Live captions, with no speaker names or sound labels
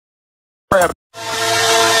prayer.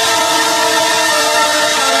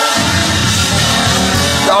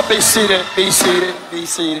 Y'all be seated, be seated, be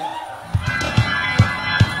seated.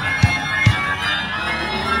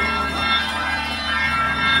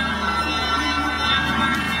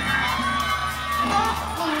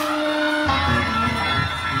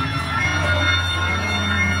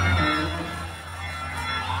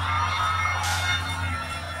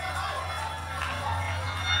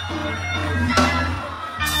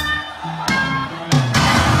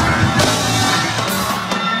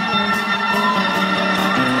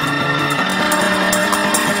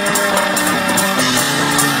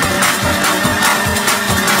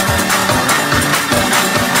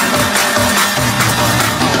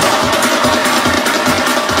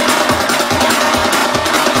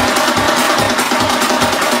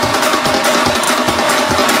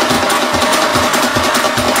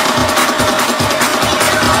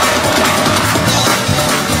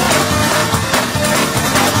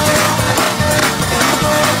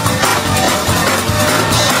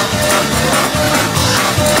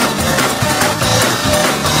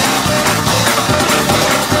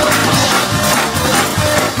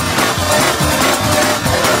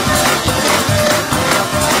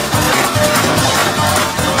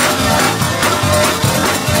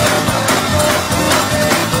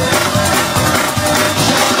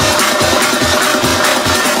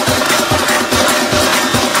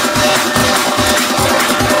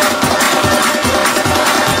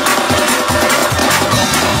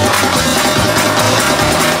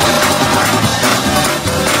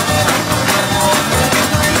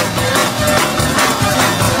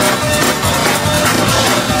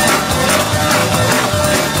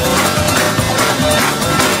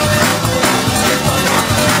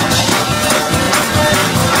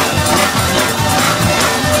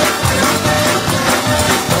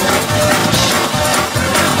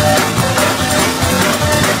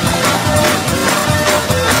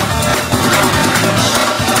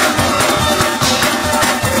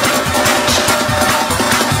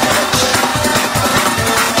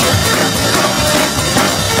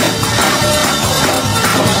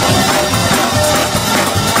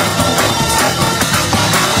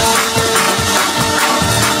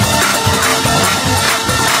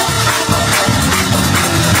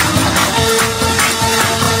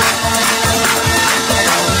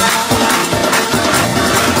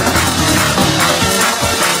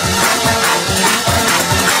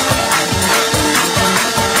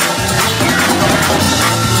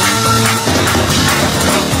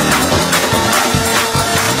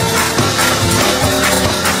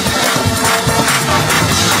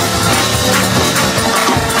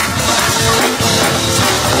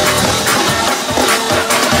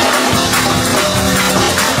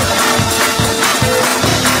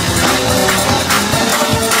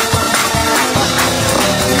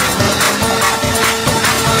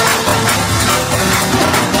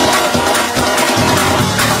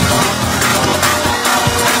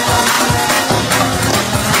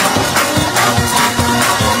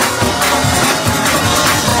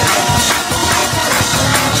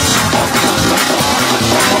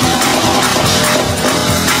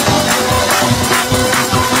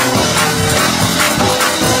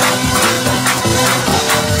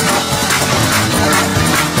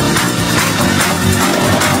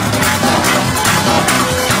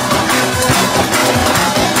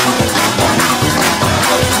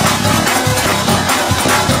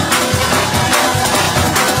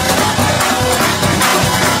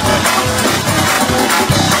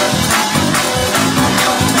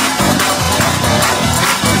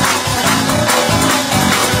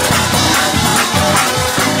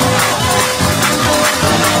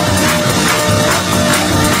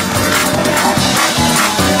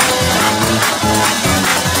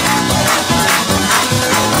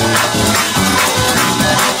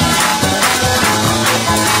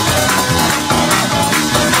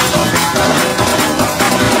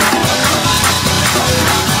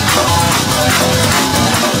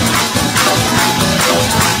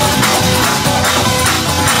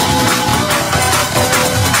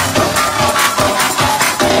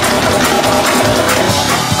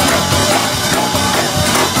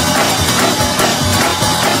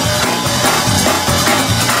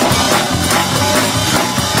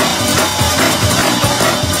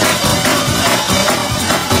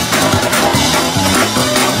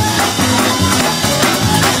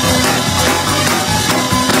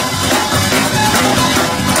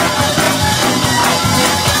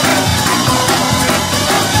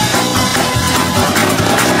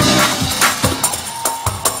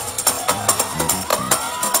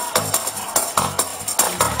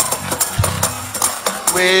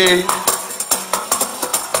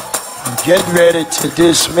 Get ready to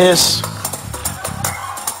dismiss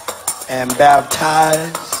and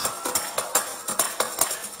baptize.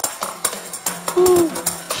 Ooh.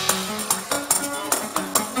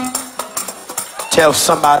 Tell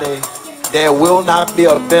somebody there will not be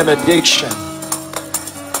a benediction.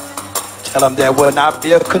 Tell them there will not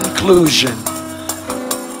be a conclusion,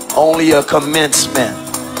 only a commencement.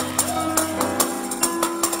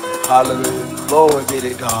 Hallelujah. Glory be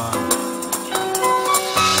to God.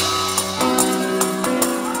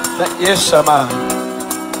 Yes, somebody.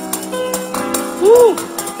 Woo.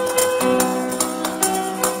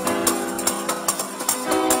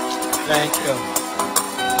 Thank you.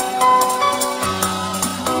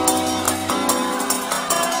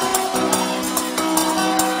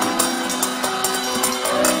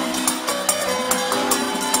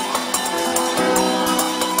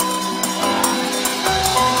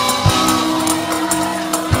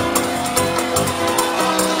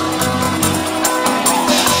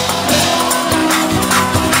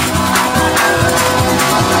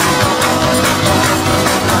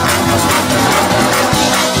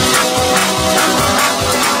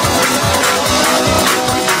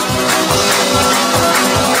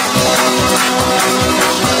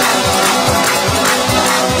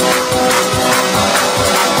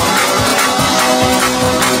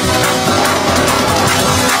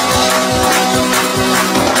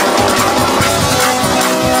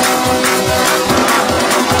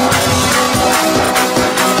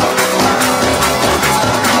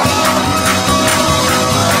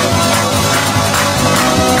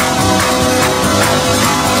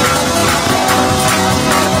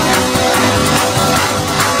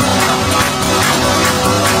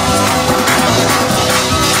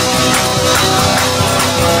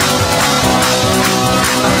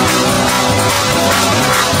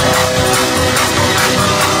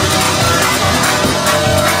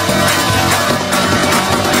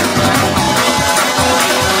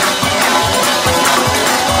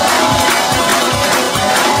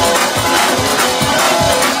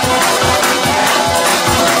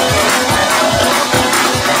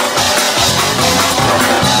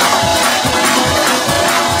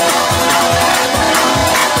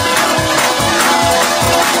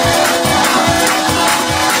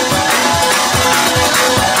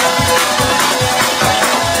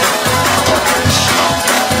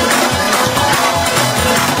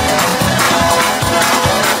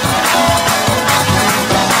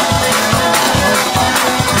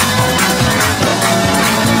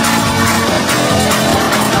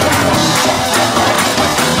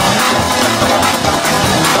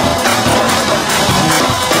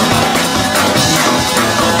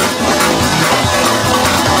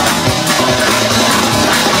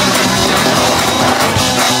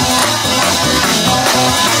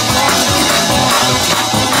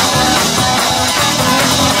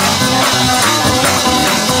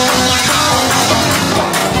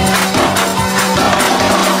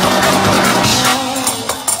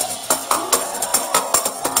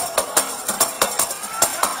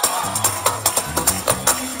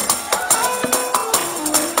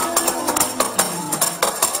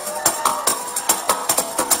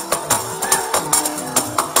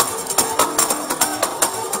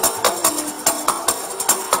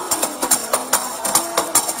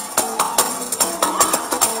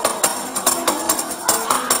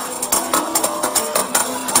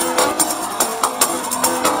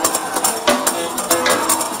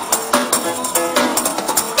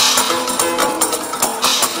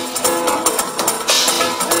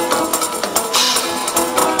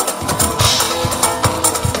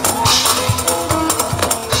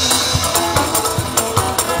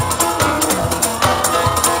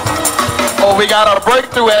 We got a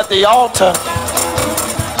breakthrough at the altar.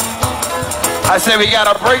 I said we got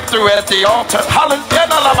a breakthrough at the altar. Hallelujah.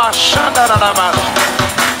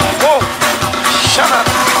 Whoa. Shut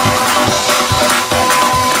up.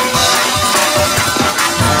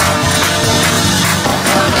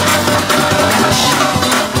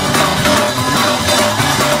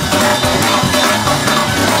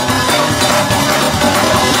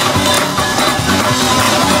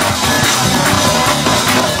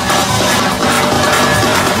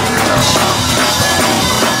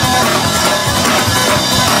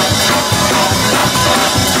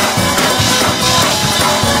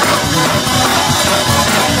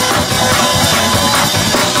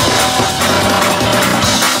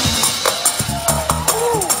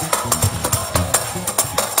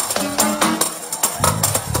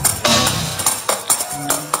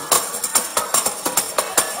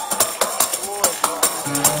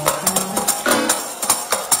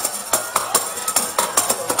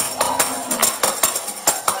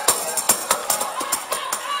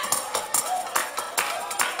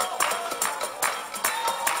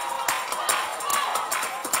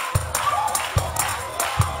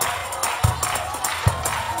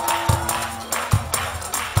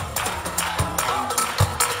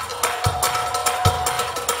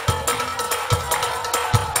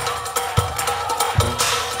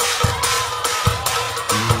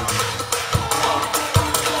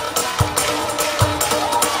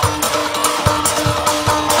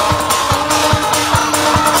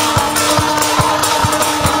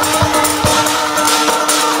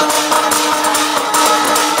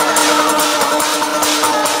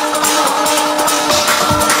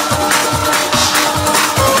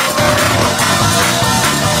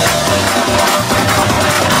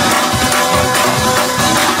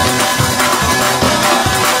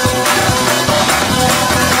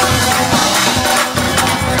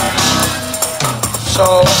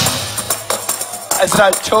 As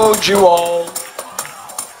I told you all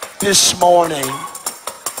this morning,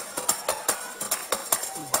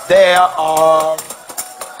 there are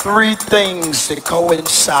three things that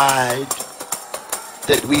coincide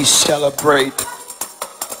that we celebrate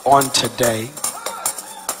on today.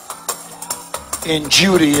 In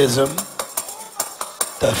Judaism,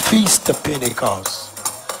 the Feast of Pentecost.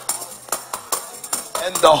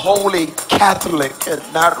 And the Holy Catholic,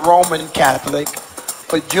 and not Roman Catholic,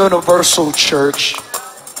 but Universal Church,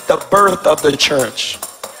 the birth of the church.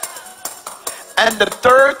 And the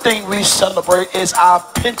third thing we celebrate is our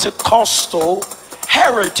Pentecostal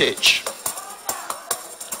heritage.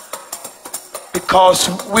 Because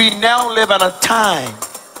we now live in a time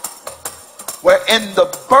where in the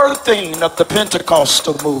birthing of the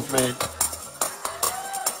Pentecostal movement,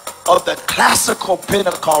 of the classical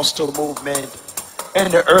Pentecostal movement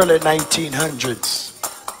in the early 1900s,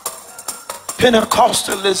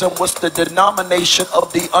 Pentecostalism was the denomination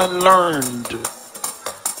of the unlearned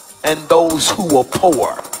and those who were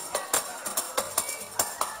poor.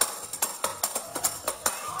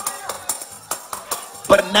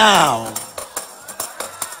 But now,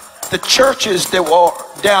 the churches that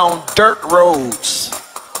were down dirt roads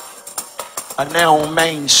are now on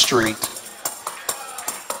Main Street.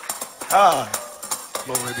 Ah,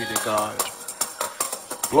 glory be to God.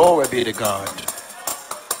 Glory be to God.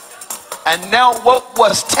 And now what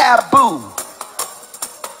was taboo,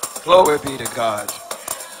 glory be to God,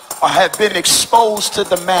 or have been exposed to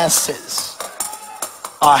the masses.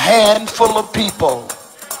 A handful of people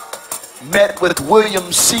met with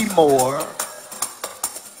William Seymour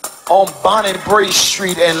on Bonnie Brae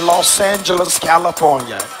Street in Los Angeles,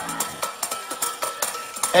 California,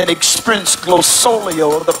 and experienced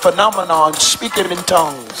glossolio, the phenomenon speaking in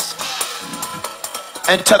tongues,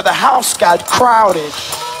 until the house got crowded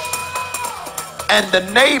and the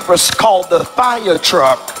neighbors called the fire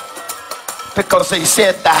truck because they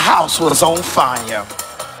said the house was on fire.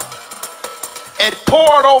 It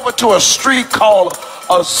poured over to a street called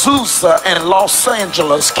Azusa in Los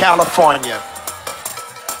Angeles, California.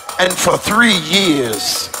 And for 3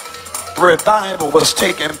 years, revival was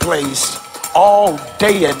taking place all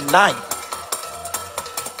day and night.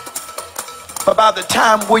 But by the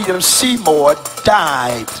time William Seymour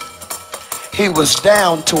died, he was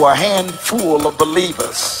down to a handful of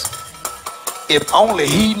believers. If only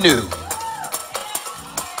he knew,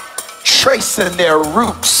 tracing their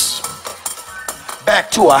roots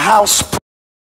back to a house